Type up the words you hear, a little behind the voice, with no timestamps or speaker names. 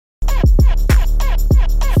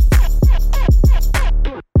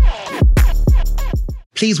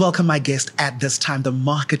Please welcome my guest at this time, the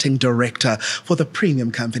marketing director for the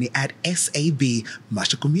premium company at SAB,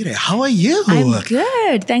 Marsha Kumire. How are you? I'm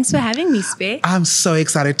good. Thanks for having me, Sphe. I'm so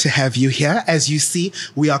excited to have you here. As you see,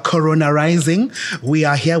 we are Corona rising. We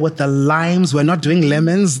are here with the limes. We're not doing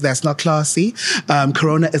lemons. That's not classy.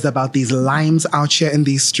 Corona is about these limes out here in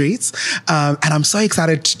these streets. And I'm so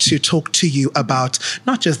excited to talk to you about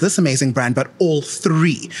not just this amazing brand, but all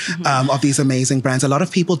three of these amazing brands. A lot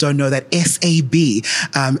of people don't know that SAB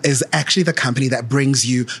is actually the company that brings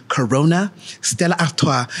you Corona, Stella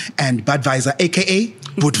Artois, and Budweiser, aka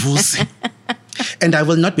Budvusi. And I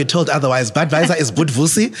will not be told otherwise. Budweiser is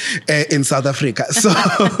Budvusi in South Africa. So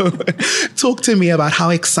talk to me about how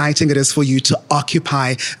exciting it is for you to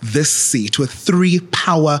occupy this seat with three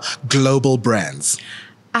power global brands.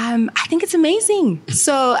 I think it's amazing.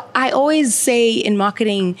 So I always say in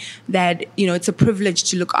marketing that, it's a privilege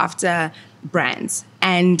to look after brands.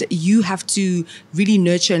 And you have to really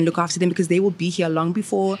nurture and look after them because they will be here long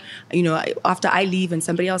before, after I leave and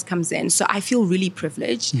somebody else comes in. So I feel really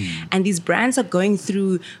privileged. And these brands are going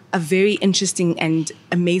through a very interesting and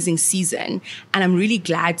amazing season. And I'm really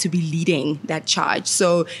glad to be leading that charge.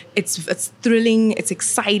 So it's thrilling, it's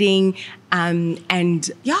exciting.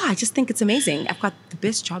 I just think it's amazing. I've got the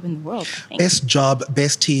best job in the world, I think. Best job,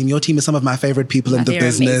 best team. Your team is some of my favorite people in the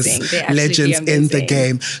business. Legends in the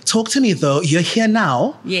game. Talk to me though. You're here now.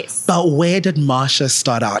 Yes. But where did Marsha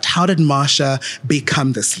start out? How did Marsha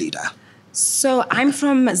become this leader? So I'm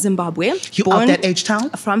from Zimbabwe. You out that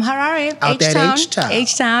H-Town? From Harare. Out that H-Town.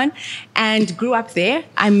 H-Town. And grew up there.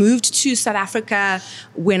 I moved to South Africa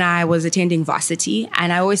when I was attending varsity.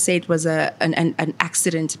 And I always say it was an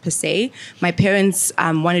accident per se. My parents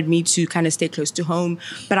wanted me to kind of stay close to home.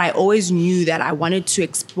 But I always knew that I wanted to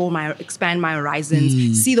expand my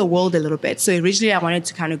horizons, see the world a little bit. So originally I wanted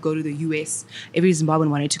to kind of go to the US. Every Zimbabwean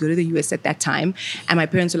wanted to go to the US at that time. And my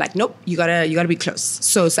parents were like, nope, you gotta be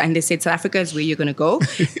close. And they said, South Africa is where you're going to go.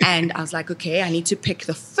 And I was like, okay, I need to pick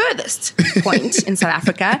the furthest point in South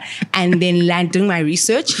Africa. And then doing my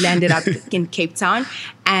research, landed up in Cape Town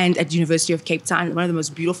and at University of Cape Town, one of the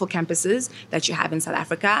most beautiful campuses that you have in South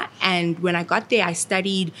Africa. And when I got there, I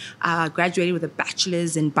studied, graduated with a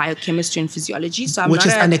bachelor's in biochemistry and physiology. So Which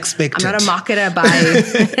is unexpected. I'm not a marketer by...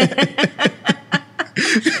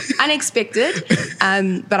 Unexpected,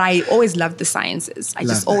 but I always loved the sciences. I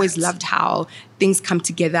just always loved how things come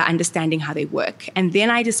together, understanding how they work. And then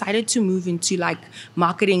I decided to move into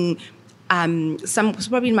marketing.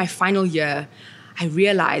 Probably in my final year, I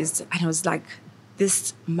realized, and I was like,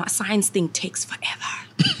 this science thing takes forever.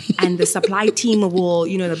 And the supply team will,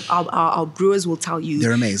 our brewers will tell you.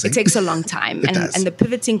 They're amazing. It takes a long time. And the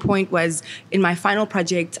pivoting point was in my final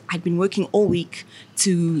project, I'd been working all week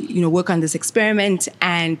to, work on this experiment,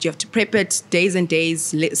 and you have to prep it days and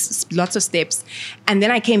days, lots of steps. And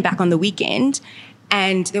then I came back on the weekend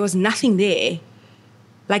and there was nothing there.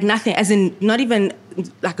 Like nothing, as in not even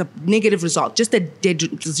like a negative result, just a dead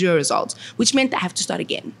zero result, which meant I have to start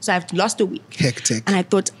again. So I've lost a week. Hectic. And I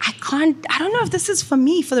thought, I don't know if this is for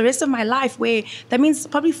me for the rest of my life, where that means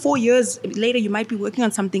probably 4 years later, you might be working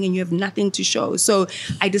on something and you have nothing to show. So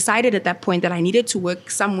I decided at that point that I needed to work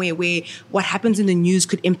somewhere where what happens in the news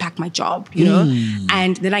could impact my job,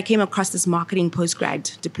 And then I came across this marketing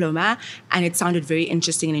postgrad diploma and it sounded very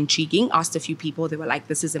interesting and intriguing. Asked a few people, they were like,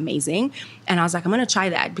 this is amazing. And I was like, I'm going to try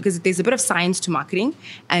that because there's a bit of science to marketing.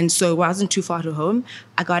 And so it wasn't too far to home.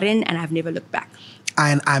 I got in and I've never looked back.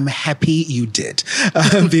 And I'm happy you did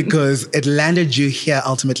because it landed you here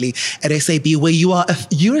ultimately at SAB, where you're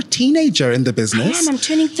a teenager in the business. I am. I'm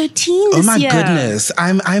turning 13 this year. Oh my goodness!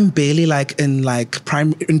 I'm barely in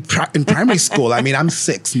primary school. I mean, I'm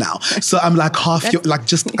 6 now, so I'm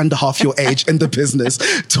just under half your age in the business.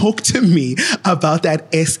 Talk to me about that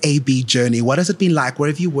SAB journey. What has it been like? Where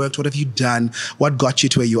have you worked? What have you done? What got you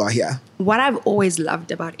to where you are here? What I've always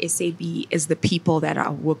loved about SAB is the people that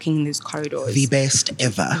are walking in these corridors. The best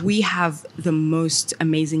ever. We have the most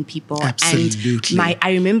amazing people. Absolutely. And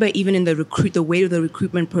I remember even in the way the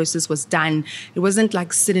recruitment process was done, it wasn't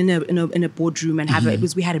like sit in a boardroom and have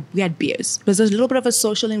it. We had beers. It was a little bit of a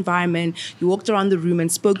social environment. You walked around the room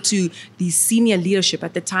and spoke to the senior leadership.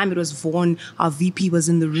 At the time, it was Vaughan, our VP was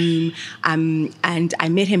in the room, and I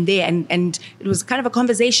met him there, and it was kind of a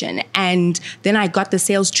conversation. And then I got the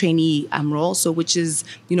sales trainee role, so which is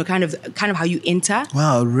kind of how you enter.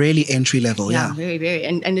 Wow, really entry level, yeah. Very very, very.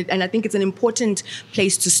 And I think it's an important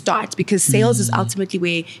place to start, because sales is ultimately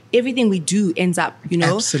where everything we do ends up,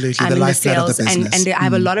 Absolutely, the in lifeblood sales. of the business. And I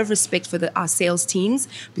have a lot of respect for our sales teams,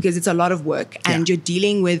 because it's a lot of work, and you're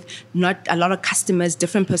dealing with not a lot of customers,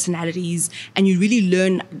 different personalities, and you really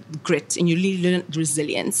learn grit, and you really learn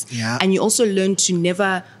resilience. Yeah. And you also learn to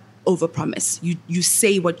never overpromise. You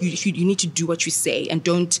say what you need to do what you say, and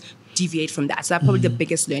don't deviate from that. So that's probably the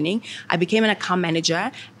biggest learning. I became an account manager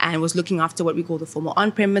and was looking after what we call the formal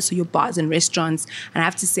on-premise, so your bars and restaurants. And I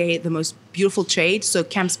have to say, the most beautiful trade. So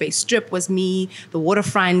Camps Bay Strip was me, the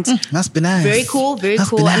waterfront. Must be nice. Very cool, very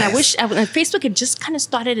Must cool. be nice. And I wish Facebook had just kind of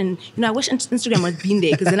started, and I wish Instagram had been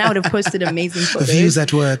there, because then I would have posted amazing photos. Views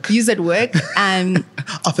at work.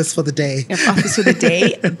 Office for the day. Office for the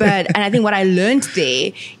day. And I think what I learned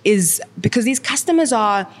there is, because these customers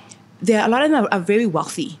a lot of them are very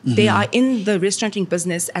wealthy. They are in the restauranting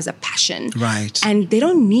business as a passion. Right. And they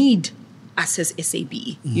don't need us as SAB,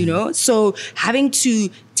 So having to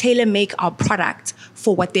tailor make our product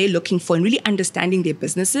for what they're looking for, and really understanding their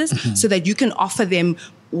businesses, so that you can offer them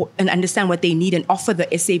and understand what they need and offer the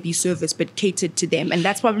SAB service, but catered to them. And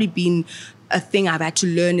that's probably been a thing I've had to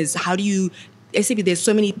learn, is how do you SAB, there's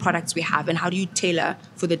so many products we have, and how do you tailor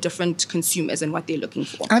for the different consumers and what they're looking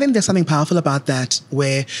for? I think there's something powerful about that,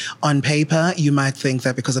 where on paper you might think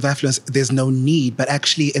that because of affluence there's no need, but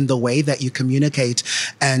actually in the way that you communicate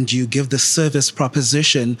and you give the service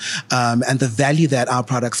proposition and the value that our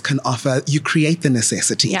products can offer, you create the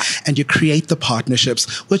necessity and you create the partnerships,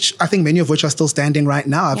 which I think many of which are still standing right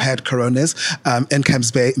now. I've had Coronas in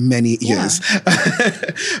Camps Bay many years.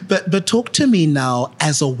 But talk to me now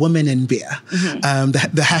as a woman in beer.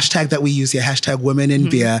 The hashtag that we use here, hashtag women in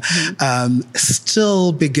beer,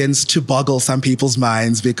 still begins to boggle some people's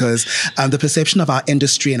minds, because the perception of our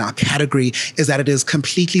industry and our category is that it is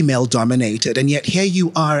completely male dominated. And yet here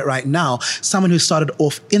you are right now, someone who started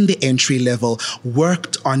off in the entry level,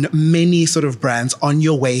 worked on many sort of brands on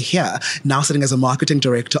your way here, now sitting as a marketing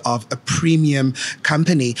director of a premium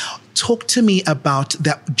company. Talk to me about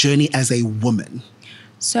that journey as a woman.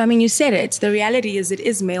 So, you said it. The reality is it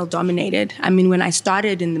is male dominated. When I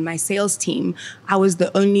started in my sales team, I was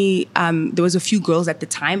the only, there was a few girls at the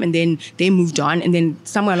time, and then they moved on. And then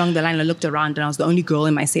somewhere along the line, I looked around and I was the only girl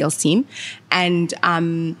in my sales team. And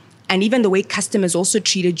even the way customers also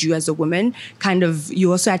treated you as a woman,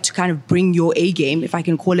 you also had to bring your A game, if I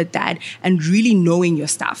can call it that, and really knowing your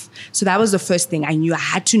stuff. So that was the first thing. I knew I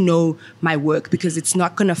had to know my work, because it's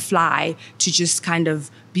not going to fly to just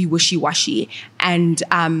be wishy-washy. And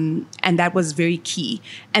that was very key.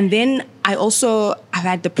 And then I've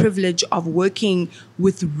had the privilege of working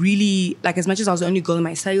with really, as much as I was the only girl in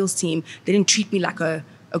my sales team, they didn't treat me like a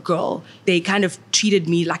girl. They treated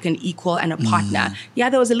me like an equal and a partner. Yeah,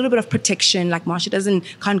 there was a little bit of protection, like Marsha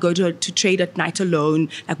can't go to trade at night alone,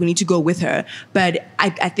 we need to go with her. But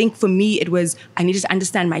I think for me, it was, I needed to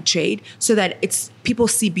understand my trade, so that people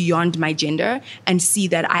see beyond my gender and see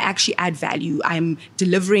that I actually add value. I'm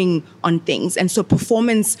delivering on things. And so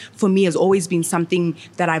performance for me has always been something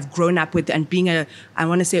that I've grown up with, and being I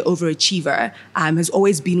want to say overachiever, has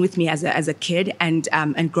always been with me as a kid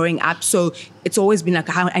and growing up. So it's always been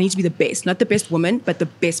I need to be the best, not the best woman, but the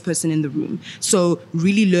best person in the room. So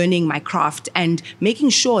really learning my craft and making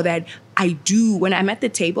sure that when I'm at the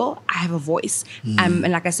table, I have a voice. And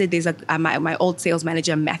like I said, there's my old sales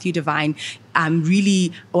manager, Matthew Devine,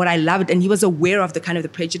 really what I loved, and he was aware of the the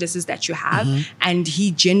prejudices that you have. And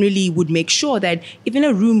he generally would make sure that if in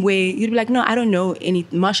a room where you'd be like, no, I don't know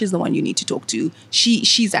Marsha's the one you need to talk to.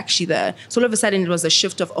 She's actually so all of a sudden it was a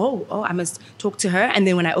shift of, I must talk to her. And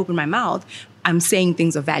then when I open my mouth, I'm saying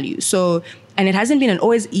things of value. So, and it hasn't been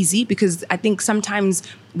always easy, because I think sometimes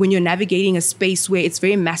when you're navigating a space where it's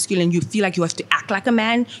very masculine, you feel like you have to act like a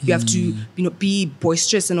man, you have to, be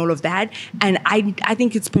boisterous and all of that. And I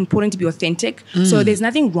think it's important to be authentic. So there's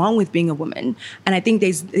nothing wrong with being a woman. And I think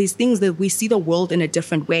there's things that we see the world in a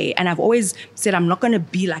different way. And I've always said, I'm not going to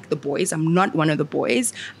be like the boys. I'm not one of the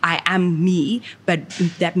boys. I am me, but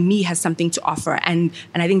that me has something to offer. And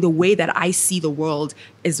I think the way that I see the world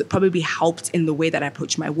is probably helped in the way that I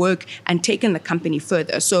approach my work and taken the company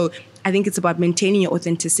further. So I think it's about maintaining your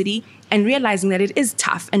authenticity and realizing that it is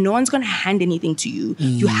tough and no one's going to hand anything to you.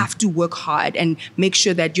 You have to work hard and make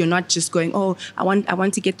sure that you're not just going, I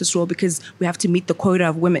want to get this role because we have to meet the quota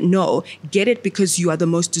of women. No, get it because you are the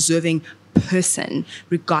most deserving person,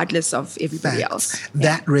 regardless of everybody else.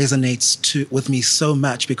 That resonates with me so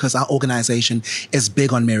much because our organization is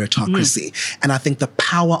big on meritocracy. And I think the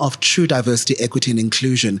power of true diversity, equity, and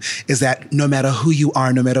inclusion is that no matter who you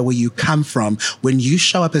are, no matter where you come from, when you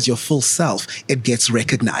show up as your full self, it gets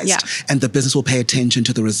recognized. Yeah. And the business will pay attention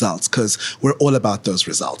to the results because we're all about those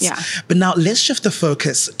results. Yeah. But now let's shift the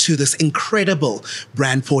focus to this incredible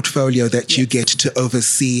brand portfolio that you get to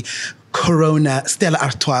oversee. Corona, Stella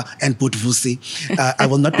Artois, and Budvusi. I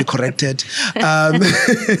will not be corrected.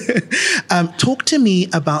 Talk to me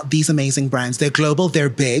about these amazing brands. They're global, they're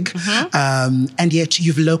big, and yet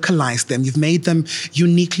you've localized them. You've made them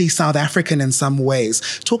uniquely South African in some ways.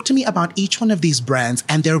 Talk to me about each one of these brands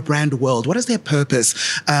and their brand world. What is their purpose?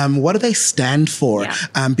 What do they stand for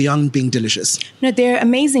beyond being delicious? No, they're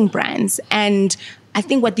amazing brands. And I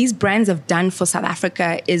think what these brands have done for South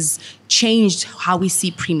Africa is changed how we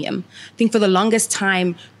see premium. I think for the longest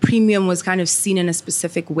time, premium was kind of seen in a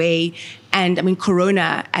specific way. And I mean,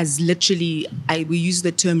 Corona as literally, we use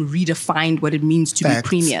the term redefined what it means to be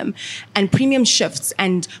premium. And premium shifts.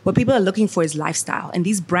 And what people are looking for is lifestyle. And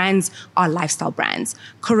these brands are lifestyle brands.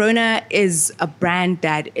 Corona is a brand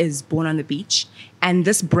that is born on the beach. And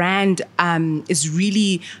this brand is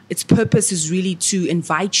really, its purpose is really to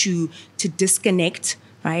invite you to disconnect,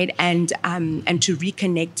 right? And to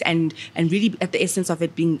reconnect and really at the essence of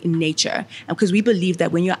it being in nature. And because we believe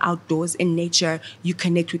that when you're outdoors in nature, you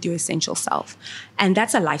connect with your essential self. And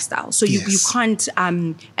that's a lifestyle. So you can't,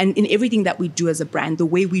 and in everything that we do as a brand, the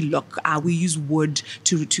way we look, we use wood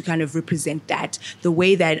to kind of represent that. The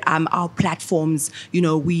way that our platforms,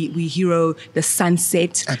 we hero the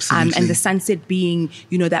sunset. Absolutely. And the sunset being,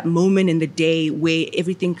 that moment in the day where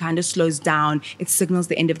everything kind of slows down. It signals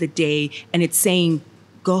the end of the day and it's saying,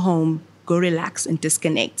 go home, go relax and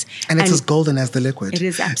disconnect. And it's as golden as the liquid. It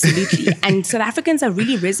is, absolutely. And South Africans are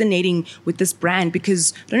really resonating with this brand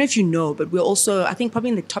because, I don't know if you know, but we're also, I think,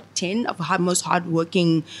 probably in the top 10 of most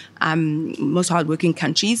hardworking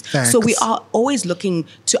countries. Thanks. So we are always looking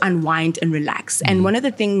to unwind and relax. And one of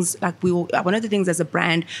the things as a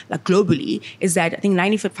brand, like globally, is that I think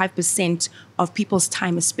 95% of people's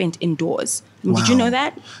time is spent indoors. Wow. Did you know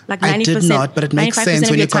that? Like 90%. I did not, but it makes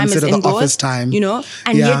sense when you consider the office time.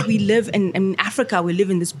 And yet we live in Africa, we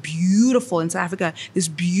live in this beautiful, in South Africa, this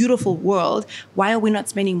beautiful world. Why are we not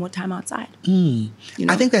spending more time outside?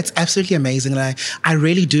 I think that's absolutely amazing. And I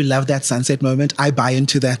really do love that sunset moment. I buy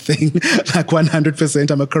into that thing like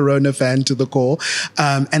 100%. I'm a Corona fan to the core.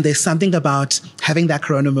 And there's something about having that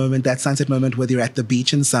Corona moment, that sunset moment, whether you're at the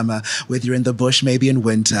beach in summer, whether you're in the bush, maybe in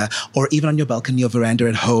winter, or even on your balcony or veranda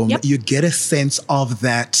at home, you get a sense of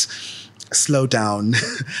that slow down,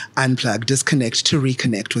 unplug, disconnect to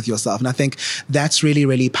reconnect with yourself. And I think that's really,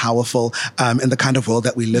 really powerful in the kind of world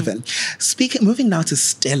that we live in. Moving now to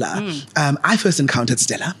Stella. I first encountered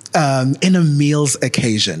Stella in a meals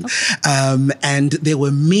occasion. And there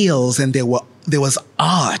were meals and there was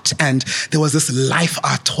art and there was this life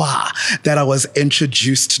artois that I was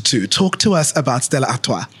introduced to. Talk to us about Stella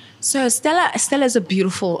Artois. So Stella is a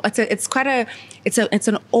beautiful, it's got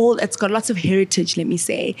lots of heritage, let me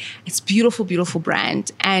say. It's beautiful, beautiful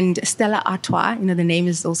brand. And Stella Artois, the name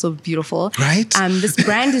is also beautiful. Right. This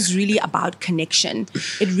brand is really about connection.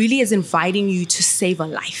 It really is inviting you to save a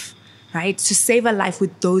life, right? To save a life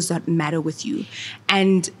with those that matter with you.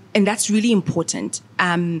 And that's really important.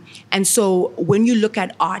 And so when you look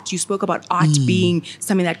at art, you spoke about art being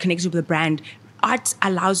something that connects with the brand. Art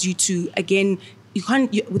allows you to, again,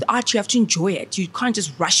 with art, you have to enjoy it. You can't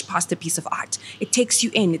just rush past a piece of art. It takes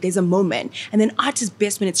you in. There's a moment. And then art is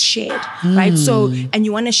best when it's shared, right? So, and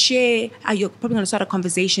you want to share, you're probably going to start a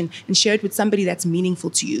conversation and share it with somebody that's meaningful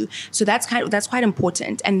to you. So that's quite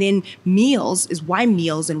important. And then meals is why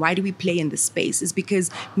meals and why do we play in this space is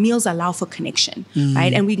because meals allow for connection,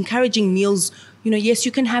 right? And we're encouraging meals. Yes,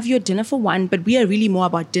 you can have your dinner for one, but we are really more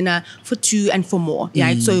about dinner for two and for more,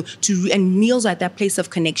 right? So and meals are at that place of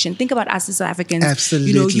connection. Think about us as South Africans.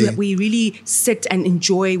 Absolutely. We really sit and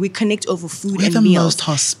enjoy. We connect over food We're and the meals. most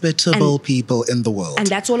hospitable people in the world. And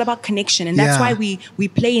that's all about connection. And that's why we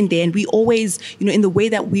play in there. And we always, in the way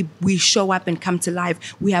that we show up and come to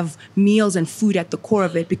life, we have meals and food at the core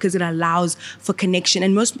of it because it allows for connection.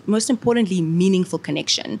 And most importantly, meaningful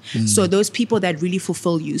connection. So those people that really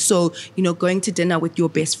fulfill you. So, going to to dinner with your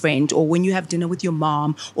best friend, or when you have dinner with your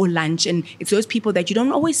mom, or lunch, and it's those people that you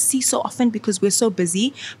don't always see so often because we're so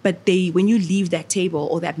busy, but when you leave that table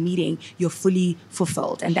or that meeting, you're fully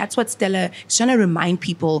fulfilled. And that's what Stella is trying to remind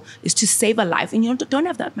people, is to save a life, and you don't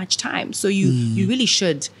have that much time. So you really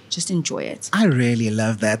should just enjoy it. I really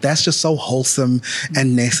love that. That's just so wholesome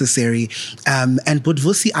and necessary. And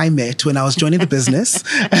Budvusi I met when I was joining the business.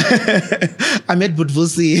 I met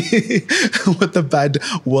Budvusi with the Bud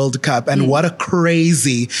World Cup, and what a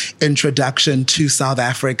crazy introduction to South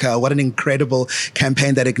Africa. What an incredible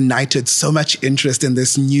campaign that ignited so much interest in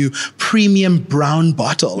this new premium brown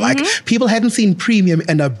bottle. Like, people hadn't seen premium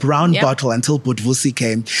in a brown bottle until Budvusi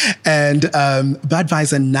came. And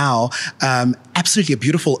Budweiser now, absolutely a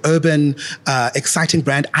beautiful, urban, exciting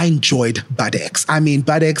brand. I enjoyed BudX. I mean,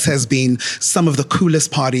 BudX has been some of the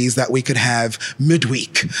coolest parties that we could have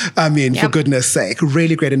midweek. I mean, for goodness sake,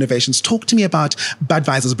 really great innovations. Talk to me about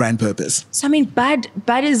Budweiser's brand purpose. So, I mean, Bud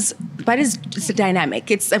is it's a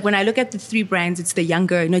dynamic. It's when I look at the three brands, it's the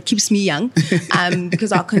younger, it keeps me young,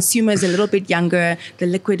 because our consumer is a little bit younger. The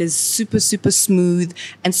liquid is super, super smooth.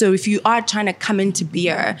 And so if you are trying to come into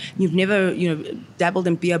beer, you've never, dabbled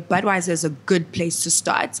in beer, Budweiser is a good place to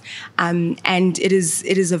start. And it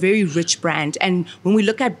is a very rich brand. And when we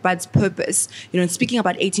look at Bud's purpose, speaking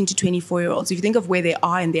about 18 to 24-year-olds, if you think of where they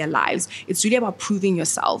are in their lives, it's really about proving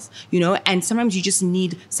yourself, and sometimes you just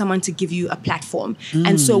need someone to give you a platform.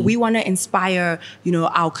 And so we want to inspire,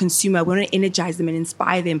 our consumer. We want to energize them and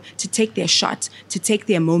inspire them to take their shot, to take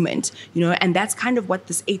their moment, and that's kind of what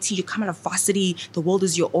this 18, you come out of varsity, the world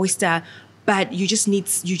is your oyster, but you just need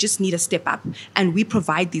a step up, and we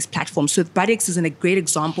provide these platforms. So BudX is a great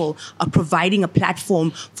example of providing a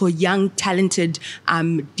platform for young, talented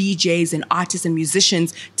DJs and artists and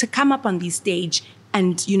musicians to come up on this stage.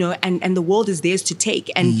 And and the world is theirs to take,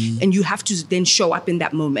 and you have to then show up in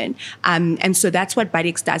that moment. And so that's what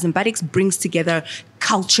BudX does. And BudX brings together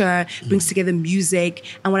culture, brings together music.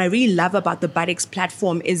 And what I really love about the BudX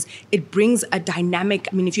platform is it brings a dynamic.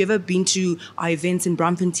 I mean, if you've ever been to our events in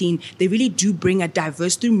Braamfontein, they really do bring a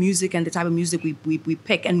diverse through music and the type of music we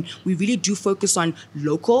pick. And we really do focus on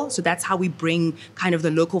local. So that's how we bring kind of the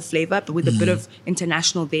local flavor, but with a bit of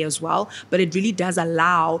international there as well. But it really does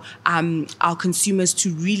allow our consumers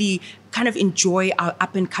to really kind of enjoy our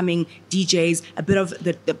up-and-coming DJs. A bit of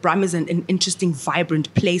the Braam is an interesting,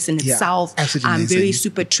 vibrant place in itself. Very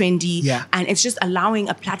super trendy. Yeah. And it's just allowing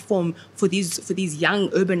a platform for these young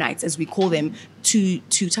urbanites, as we call them, to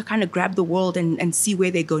kind of grab the world and see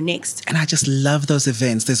where they go next. And I just love those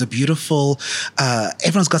events. There's a beautiful,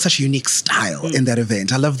 everyone's got such a unique style in that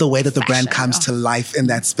event. I love the way that the brand comes to life in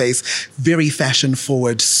that space. Very fashion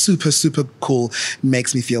forward, super, super cool.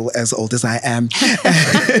 Makes me feel as old as I am.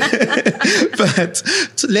 But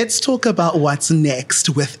let's talk about what's next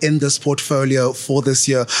within this portfolio for this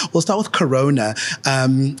year. We'll start with Corona.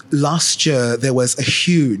 Last year, there was a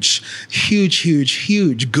huge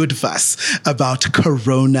good fuss about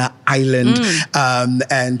Corona Island.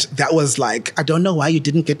 And that was like, I don't know why you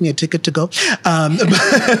didn't get me a ticket to go.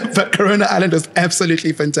 But Corona Island was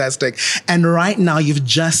absolutely fantastic. And right now, you've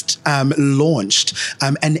just launched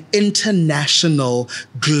an international,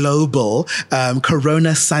 global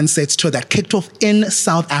Corona Sunsets tour that kicked off in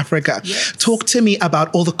South Africa. Yes. Talk to me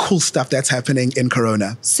about all the cool stuff that's happening in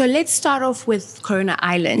Corona. So let's start off with Corona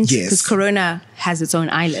Island. Yes. Because Corona has its own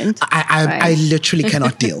island. I literally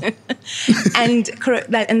cannot deal. and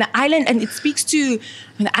the island, and it speaks to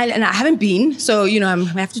the island, and I haven't been, so I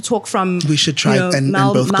have to talk from. We should try and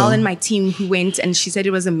both Mel go. And my team who went, and she said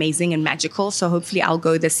it was amazing and magical. So hopefully I'll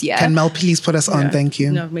go this year. Can Mel please put us on? Thank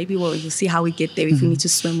you. No, maybe we'll see how we get there. If we need to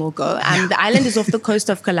swim, we'll go. The island is off the coast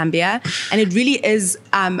of Colombia, and it really is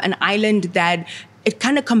an island that it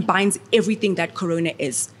kind of combines everything that Corona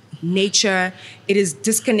is. Nature, it is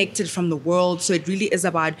disconnected from the world. So it really is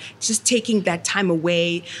about just taking that time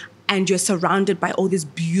away, and you're surrounded by all these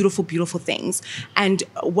beautiful, beautiful things. And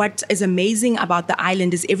what is amazing about the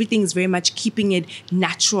island is everything is very much keeping it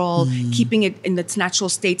natural, keeping it in its natural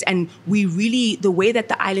state. And we really, the way that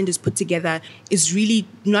the island is put together is really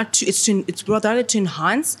it's rather to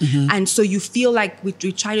enhance. And so you feel like we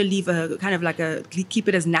try to leave a kind of keep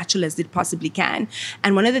it as natural as it possibly can.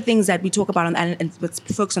 And one of the things that we talk about on the island, and what's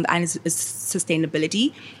focused on the island, is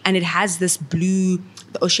sustainability. And it has this blue,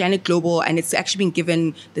 the Oceanic Global, and it's actually been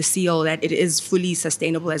given the seal that it is fully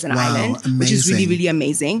sustainable as an island, amazing. Which is really, really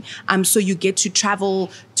amazing. So you get to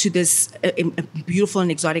travel to this beautiful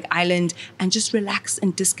and exotic island and just relax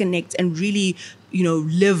and disconnect and really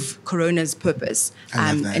live Corona's purpose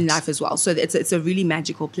in life as well. So it's a really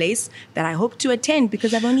magical place that I hope to attend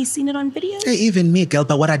because I've only seen it on videos. Hey, even me, girl.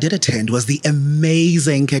 But what I did attend was the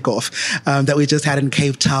amazing kickoff that we just had in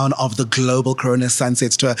Cape Town of the Global Corona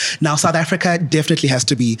Sunsets Tour. Now, South Africa definitely has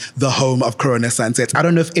to be the home of Corona Sunsets. I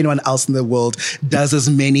don't know if anyone else in the world does as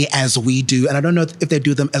many as we do, and I don't know if they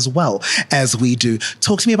do them as well as we do.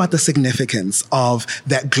 Talk to me about the significance of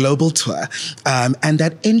that global tour and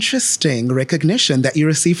that interesting recognition that you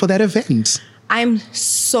received for that event. I'm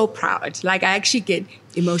so proud. Like, I actually get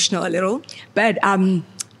emotional a little, but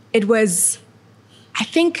it was, I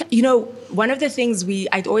think, one of the things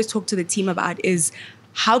I'd always talk to the team about is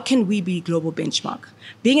how can we be global benchmark?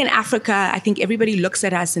 Being in Africa, I think everybody looks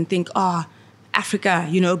at us and think, oh, Africa,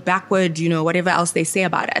 backward, whatever else they say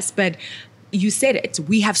about us. But you said it.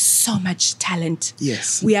 We have so much talent.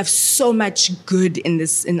 Yes. We have so much good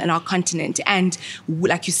in our continent. And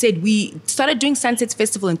like you said, we started doing Sunsets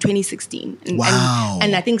Festival in 2016. Wow.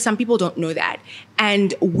 And I think some people don't know that.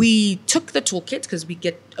 And we took the toolkit because we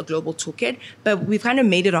get a global toolkit, but we've kind of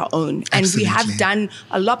made it our own. And Absolutely. we have done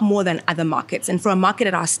a lot more than other markets. And for a market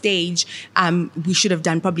at our stage, we should have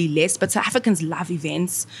done probably less. But South Africans love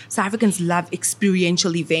events. South Africans love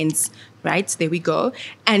experiential events. Right? There we go.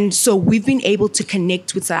 And so we've been able to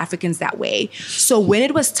connect with South Africans that way. So when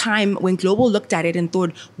it was time, when Global looked at it and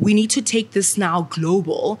thought, we need to take this now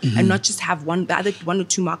global and not just have one or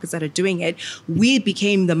two markets that are doing it, we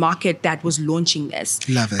became the market that was launching this.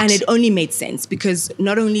 Love it. And it only made sense because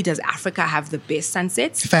not only does Africa have the best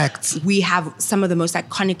sunsets, Facts. we have some of the most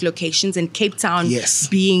iconic locations, and Cape Town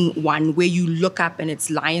being one where you look up and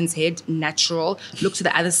it's Lion's Head, natural. Look to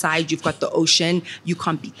the other side, you've got the ocean. You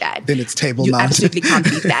can't beat that. Then it's Table You Mountain. absolutely can't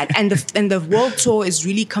beat that. And the world tour is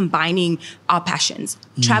really combining our passions: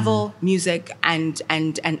 travel, music, and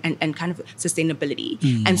kind of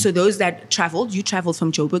sustainability. And so those that traveled, you traveled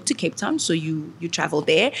from Joburg to Cape Town, so you traveled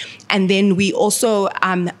there. And then we also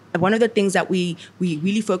one of the things that we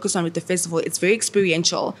really focus on with the festival, it's very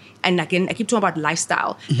experiential. And again, I keep talking about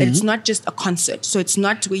lifestyle, that it's not just a concert. So it's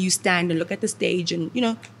not where you stand and look at the stage and,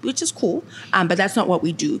 which is cool. But that's not what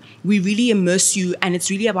we do. We really immerse you, and it's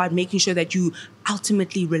really about making sure that you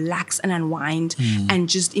ultimately relax and unwind and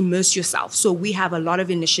just immerse yourself. So we have a lot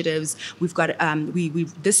of initiatives. We've got, we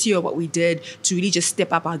this year, what we did to really just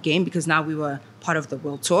step up our game, because now we were part of the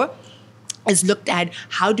world tour, is looked at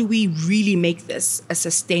how do we really make this a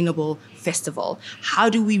sustainable festival? How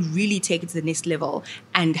do we really take it to the next level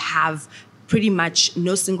and have pretty much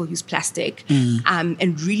no single-use plastic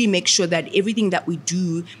and really make sure that everything that we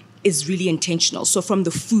do is really intentional. So from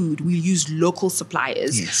the food, we use local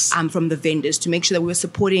suppliers from the vendors to make sure that we're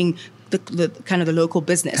supporting the kind of the local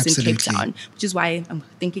business in Cape Town, which is why I'm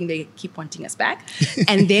thinking they keep wanting us back.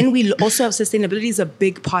 And then we also have sustainability is a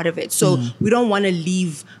big part of it. So we don't want to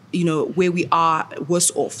leave where we are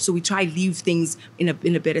worse off. So we try to leave things in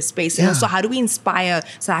a better space. And also, how do we inspire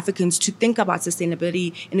South Africans to think about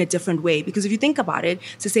sustainability in a different way? Because if you think about it,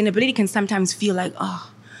 sustainability can sometimes feel like,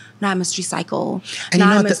 now I must recycle. And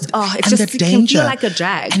now I must, it can feel like a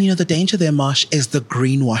drag. And the danger there, Marsh, is the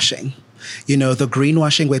greenwashing. The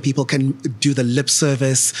greenwashing where people can do the lip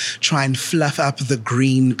service, try and fluff up the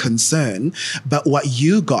green concern. But what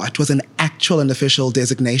you got was an actual and official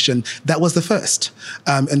designation that was the first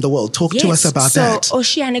in the world. Talk to us about that. So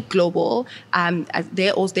Oceanic Global,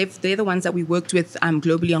 they're the ones that we worked with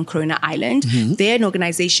globally on Corona Island. They're an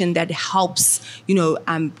organization that helps,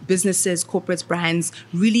 businesses, corporates, brands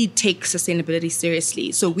really take sustainability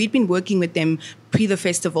seriously. So we've been working with them pre the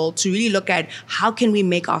festival to really look at how can we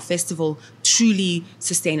make our festival truly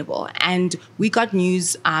sustainable. And we got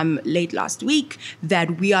news late last week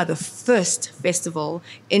that we are the first festival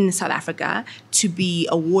in South Africa to be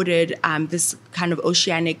awarded this kind of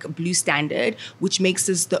oceanic blue standard, which makes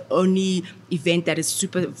us the only event that is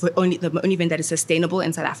the only event that is sustainable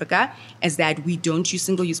in South Africa, is that we don't use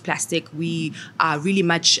single-use plastic. We really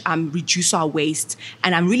much reduce our waste,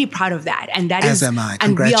 and I'm really proud of that. And that as am I.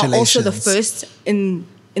 And we Congratulations. are also the first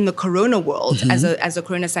in the Corona world as a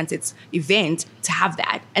Corona Sunsets event to have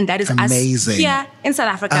that. And that is amazing. Us here in South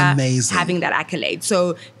Africa having that accolade.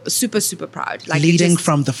 So super, super proud. Leading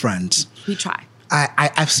from the front. We try.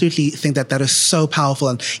 I absolutely think that is so powerful.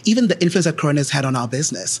 And even the influence that Corona's had on our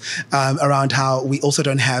business around how we also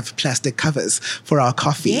don't have plastic covers for our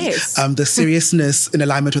coffee. Yes. The seriousness in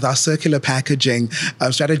alignment with our circular packaging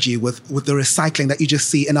strategy with the recycling that you just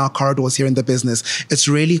see in our corridors here in the business. It's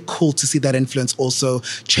really cool to see that influence also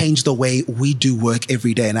change the way we do work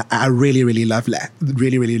every day. And I really, really love that.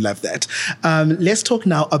 Really, really love that. Let's talk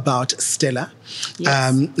now about Stella.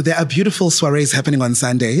 Yes. There are beautiful soirees happening on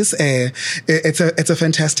Sundays. It's a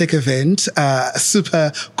fantastic event.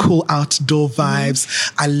 Super cool outdoor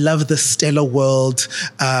vibes. I love the Stella world.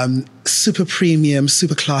 Super premium,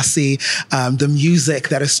 super classy. The music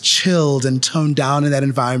that is chilled and toned down in that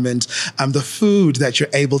environment. The food that you're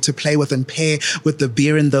able to play with and pair with the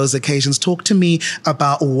beer in those occasions. Talk to me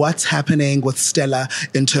about what's happening with Stella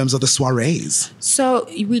in terms of the soirees. So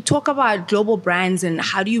we talk about global brands and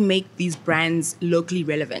how do you make these brands locally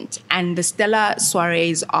relevant? And the Stella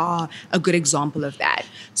soirees are a good example of that.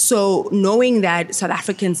 So knowing that South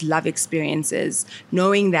Africans love experiences,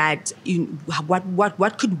 knowing that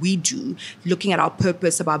what could we do, looking at our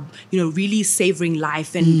purpose about really savoring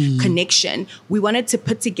life and connection, we wanted to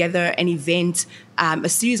put together an event, a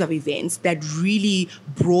series of events that really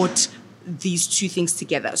brought these two things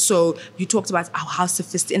together. So you talked about how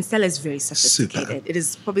sophisticated, and Stella is very sophisticated. Super. It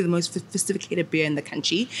is probably the most sophisticated beer in the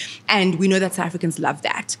country. And we know that South Africans love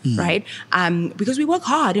that, right? Because we work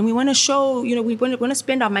hard and we want to show, we want to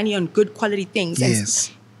spend our money on good quality things.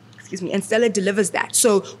 Yes. And Stella delivers that.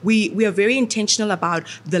 So we are very intentional about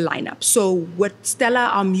the lineup. So what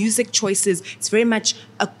Stella, our music choices, it's very much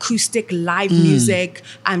acoustic live music,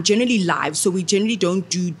 generally live. So we generally don't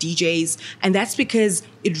do DJs. And that's because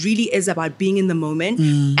it really is about being in the moment.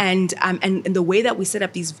 And the way that we set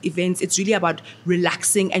up these events, it's really about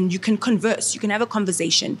relaxing, and you can converse, you can have a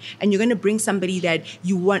conversation, and you're going to bring somebody that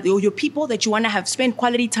you want, or your people that you want to have spend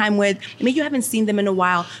quality time with. Maybe you haven't seen them in a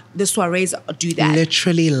while. The soirees do that.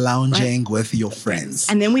 Literally lounging with your friends.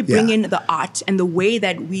 And then we bring in the art, and the way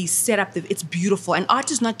that we set up it's beautiful. And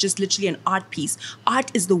art is not just literally an art piece.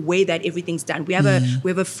 Art is the way that everything's done. We have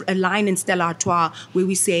a line in Stella Artois where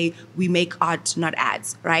we say we make art, not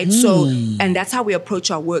ads, right? So, and that's how we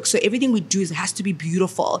approach our work. So everything we do has to be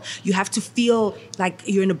beautiful. You have to feel like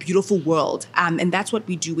you're in a beautiful world. And that's what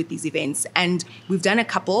we do with these events. And we've done a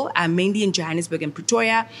couple, mainly in Johannesburg and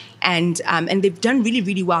Pretoria, and they've done really,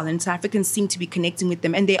 really well. And South Africans seem to be connecting with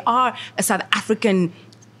them. And they are a South African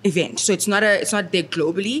event. So it's not there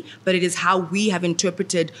globally, but it is how we have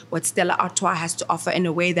interpreted what Stella Artois has to offer in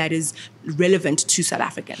a way that is relevant to South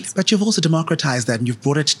Africans. But you've also democratized that, and you've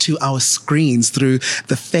brought it to our screens through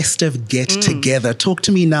the festive get-together. Talk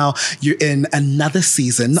to me now. You're in another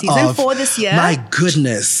season of 4 this year. My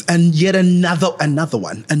goodness. And yet another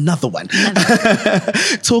one.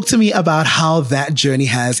 Talk to me about how that journey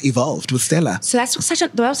has evolved with Stella. So that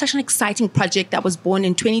was such an exciting project that was born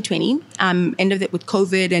in 2020, ended it with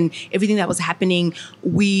COVID and everything that was happening.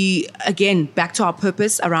 We, again, back to our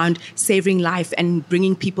purpose around savoring life and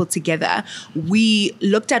bringing people together. We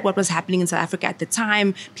looked at what was happening in South Africa at the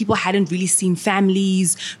time. People hadn't really seen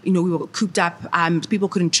families. We were cooped up. People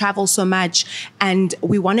couldn't travel so much. And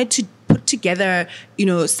we wanted to put together,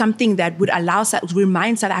 something that would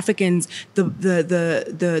remind South Africans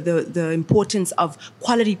the importance of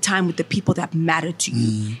quality time with the people that matter to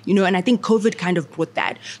you. And I think COVID kind of brought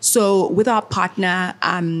that. So with our partner,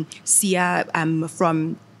 Sia,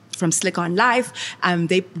 from Slick on Life,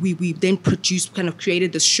 we then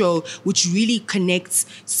created this show which really connects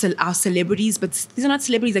our celebrities, but these are not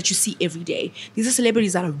celebrities that you see every day. These are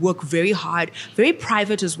celebrities that work very hard, very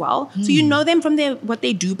private as well. So you know them from what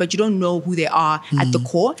they do, but you don't know who they are at the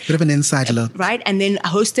core. Bit of an inside look. Right? And then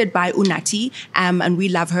hosted by Unati, and we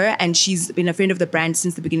love her, and she's been a friend of the brand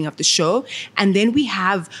since the beginning of the show. And then we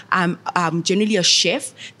have generally a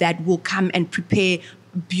chef that will come and prepare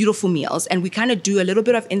beautiful meals, and we kind of do a little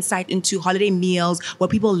bit of insight into holiday meals, what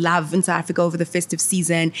people love in South Africa over the festive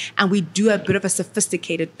season, and we do a bit of a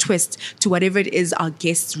sophisticated twist to whatever it is our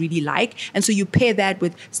guests really like. And so you pair that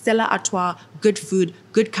with Stella Artois, good food,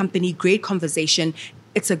 good company, great conversation.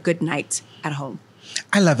 It's a good night at home.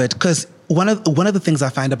 I love it because one of the things I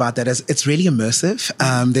find about that is it's really immersive.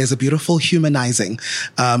 There's a beautiful humanizing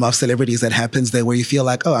of celebrities that happens there where you feel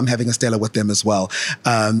like, oh, I'm having a Stella with them as well,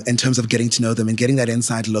 in terms of getting to know them and getting that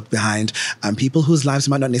inside look behind people whose lives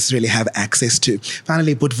might not necessarily have access to.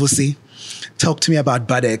 Finally, Budvusi, talk to me about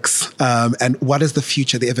Budex and what is the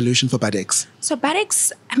future, the evolution for Budex? So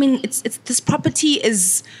Budex, it's this property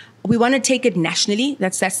is... We want to take it nationally.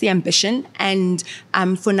 That's the ambition. And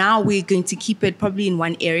for now, we're going to keep it probably in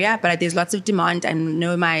one area, but there's lots of demand. I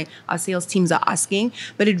know our sales teams are asking,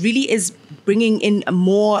 but it really is bringing in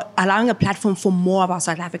allowing a platform for more of our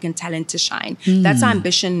South African talent to shine. That's our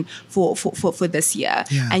ambition for this year.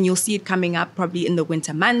 Yeah. And you'll see it coming up probably in the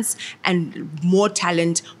winter months, and more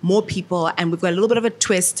talent, more people. And we've got a little bit of a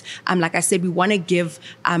twist. Like I said, we want to give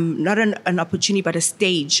not an opportunity, but a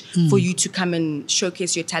stage for you to come and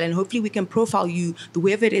showcase your talent and hopefully we can profile you.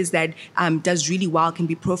 Whoever it is that does really well can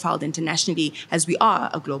be profiled internationally, as we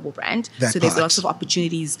are a global brand. So there's lots of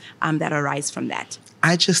opportunities that arise from that.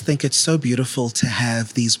 I just think it's so beautiful to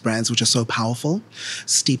have these brands which are so powerful,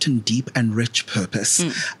 steeped in deep and rich purpose,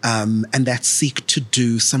 and that seek to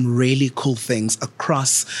do some really cool things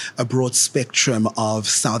across a broad spectrum of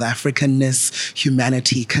South Africanness,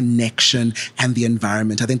 humanity, connection, and the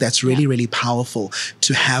environment. I think that's really, really powerful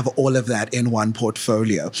to have all of that in one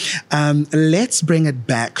portfolio. Let's bring it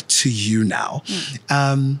back to you now.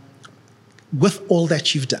 With all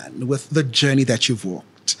that you've done, with the journey that you've walked,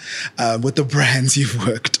 with the brands you've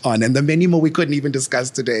worked on, and the many more we couldn't even discuss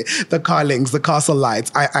today, the Carlings, the Castle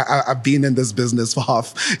Lights. I've been in this business for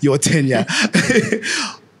half your tenure.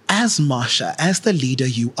 As Marsha, as the leader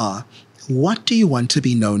you are, what do you want to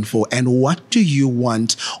be known for, and what do you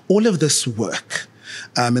want all of this work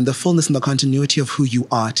and the fullness and the continuity of who you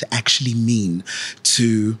are to actually mean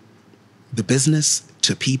to the business,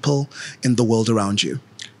 to people in the world around you?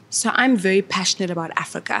 So I'm very passionate about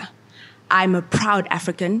Africa. I'm a proud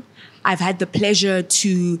African. I've had the pleasure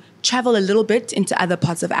to travel a little bit into other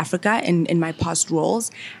parts of Africa in my past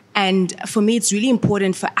roles. And for me, it's really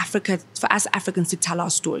important for us Africans to tell our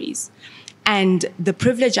stories. And the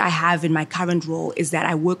privilege I have in my current role is that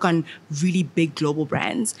I work on really big global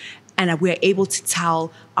brands, and we're able to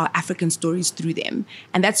tell our African stories through them.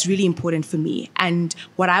 And that's really important for me. And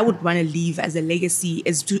what I would want to leave as a legacy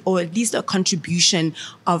is or at least a contribution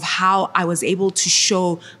of how I was able to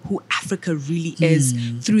show who Africa really is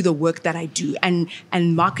through the work that I do and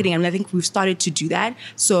marketing. And I think we've started to do that.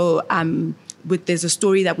 So, there's a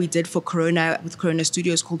story that we did for Corona with Corona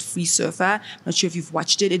Studios called Free Surfer. I'm not sure if you've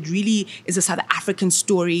watched it. It really is a South African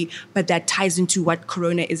story, but that ties into what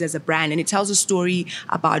Corona is as a brand. And it tells a story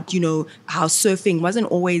about, how surfing wasn't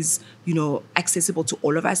always, accessible to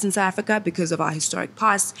all of us in South Africa because of our historic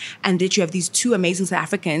past. And that you have these two amazing South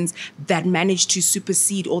Africans that managed to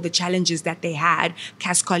supersede all the challenges that they had,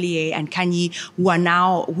 Cass Collier and Kanye, who are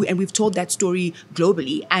now, and we've told that story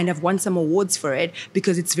globally and have won some awards for it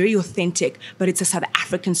because it's very authentic, but it's a South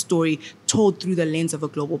African story told through the lens of a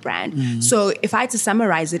global brand. So if I had to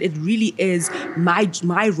summarize it, it really is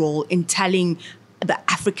my role in telling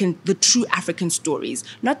the true African stories,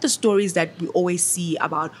 not the stories that we always see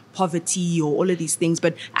about poverty or all of these things,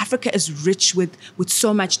 but Africa is rich with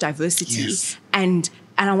so much diversity. Yes. And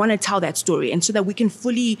I want to tell that story, and so that we can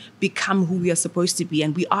fully become who we are supposed to be.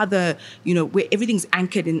 And we are where everything's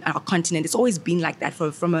anchored in our continent. It's always been like that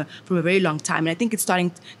from a very long time. And I think it's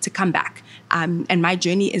starting to come back. And my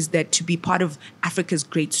journey is that to be part of Africa's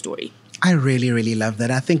great story. I really, really love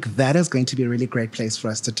that. I think that is going to be a really great place for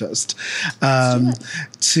us to toast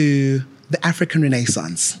to the African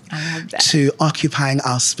Renaissance. I love that. To occupying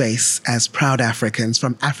our space as proud Africans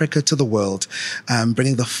from Africa to the world,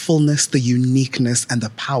 bringing the fullness, the uniqueness, and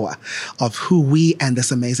the power of who we and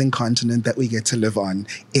this amazing continent that we get to live on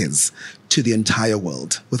is to the entire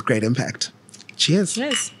world with great impact. Cheers.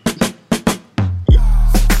 Cheers.